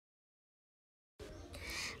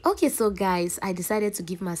Okay, so guys, I decided to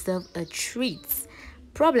give myself a treat.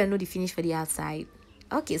 Problem no the finish for the outside.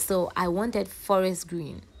 Okay, so I wanted forest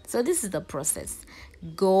green. So this is the process.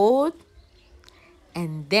 Gold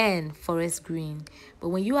and then forest green. But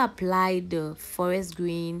when you apply the forest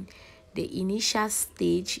green, the initial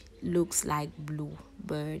stage looks like blue,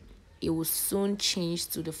 but it will soon change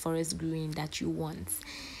to the forest green that you want.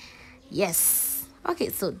 Yes. Okay,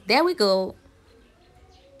 so there we go.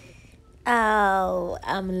 Oh,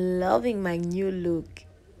 I'm loving my new look.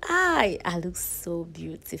 I look so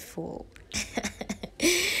beautiful.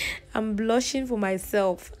 I'm blushing for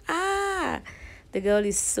myself. The girl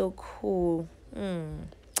is so cool.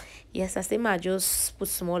 Yes, I say ma just put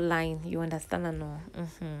small line. You understand or no?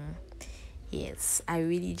 Yes, I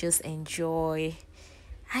really just enjoy.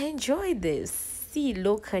 I enjoy this. See,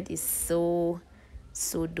 low cut is so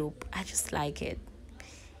dope. I just like it.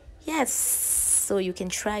 Yes, so you can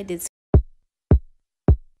try this.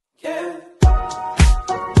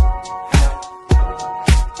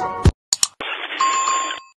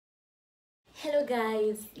 Hello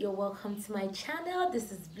guys, you're welcome to my channel.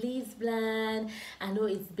 This is Bliss Bland. I know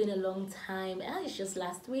it's been a long time. It's just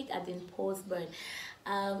last week I didn't post, but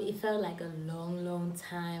it felt like a long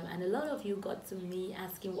time, and a lot of you got to me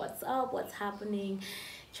asking what's up, what's happening.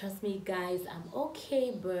 Trust me guys, I'm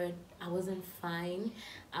okay, but I wasn't fine.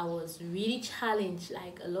 I was really challenged,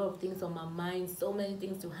 like a lot of things on my mind, so many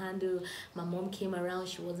things to handle. My mom came around,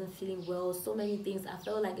 she wasn't feeling well, so many things. I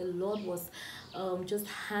felt like a lot was just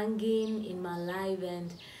hanging in my life,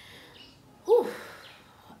 and whew,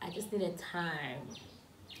 I just needed time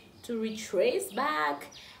to retrace back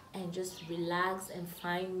and just relax and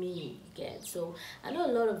find me again. So I know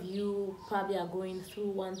a lot of you probably are going through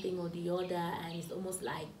one thing or the other, and it's almost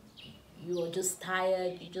like you're just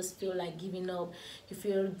tired, you just feel like giving up, you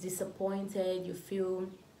feel disappointed, you feel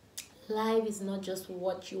life is not just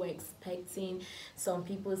what you were expecting. Some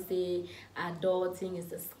people say adulting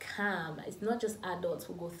is a scam. It's not just adults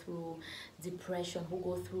who go through depression, who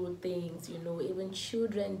go through things, even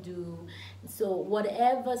children do. So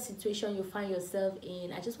whatever situation you find yourself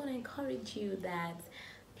in, I just want to encourage you that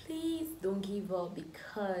please don't give up,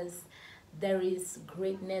 because there is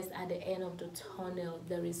greatness at the end of the tunnel.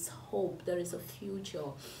 There is hope, there is a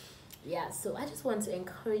future. Yeah, so I just want to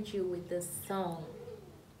encourage you with this song.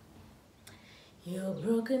 You're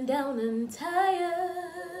broken down and tired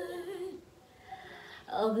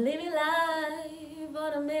of living life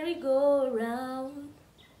on a merry-go-round.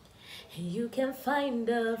 You can find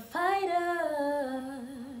a fighter,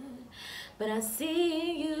 but I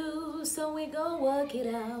see you, so we go work it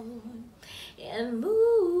out and move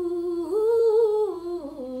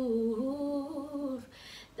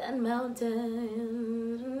that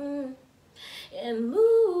mountain and move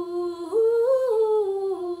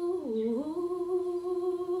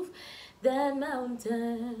that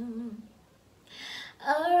mountain.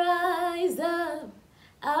 Arise up,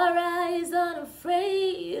 arise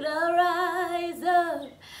unafraid, arise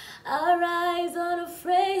up, arise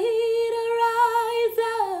unafraid, arise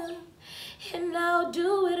up, and now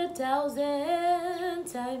do it 1,000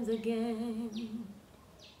 times again.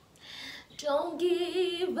 Don't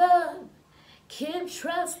give up, keep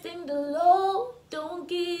trusting the Lord. Don't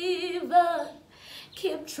give up,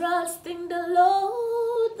 keep trusting the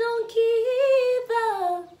Lord. Don't give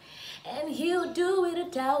up, and He'll do it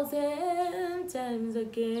 1,000 times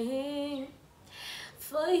again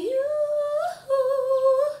for you,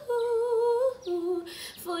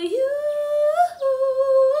 for you,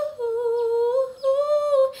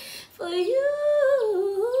 for you,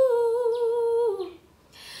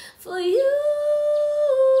 for you.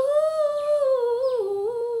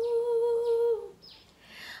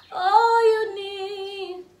 All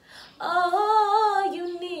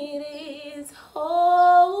you need is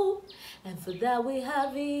hope, and for that we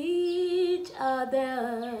have each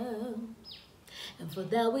other, and for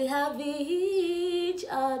that we have each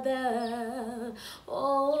other.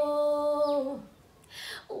 Oh,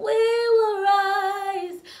 we will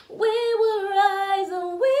rise, we will rise,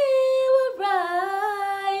 and we will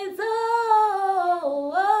rise.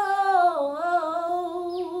 Oh, oh,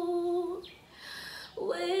 oh.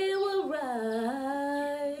 We will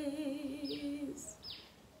rise.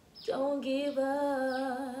 Don't give up,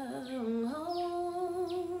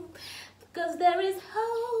 because there is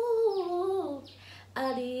hope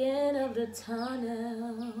at the end of the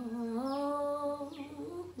tunnel.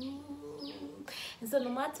 And so no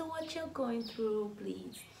matter what you're going through,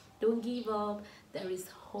 please don't give up. There is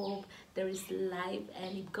hope, there is life,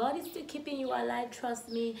 and if God is still keeping you alive, trust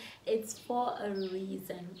me, it's for a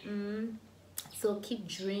reason. So keep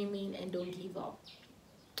dreaming and don't give up.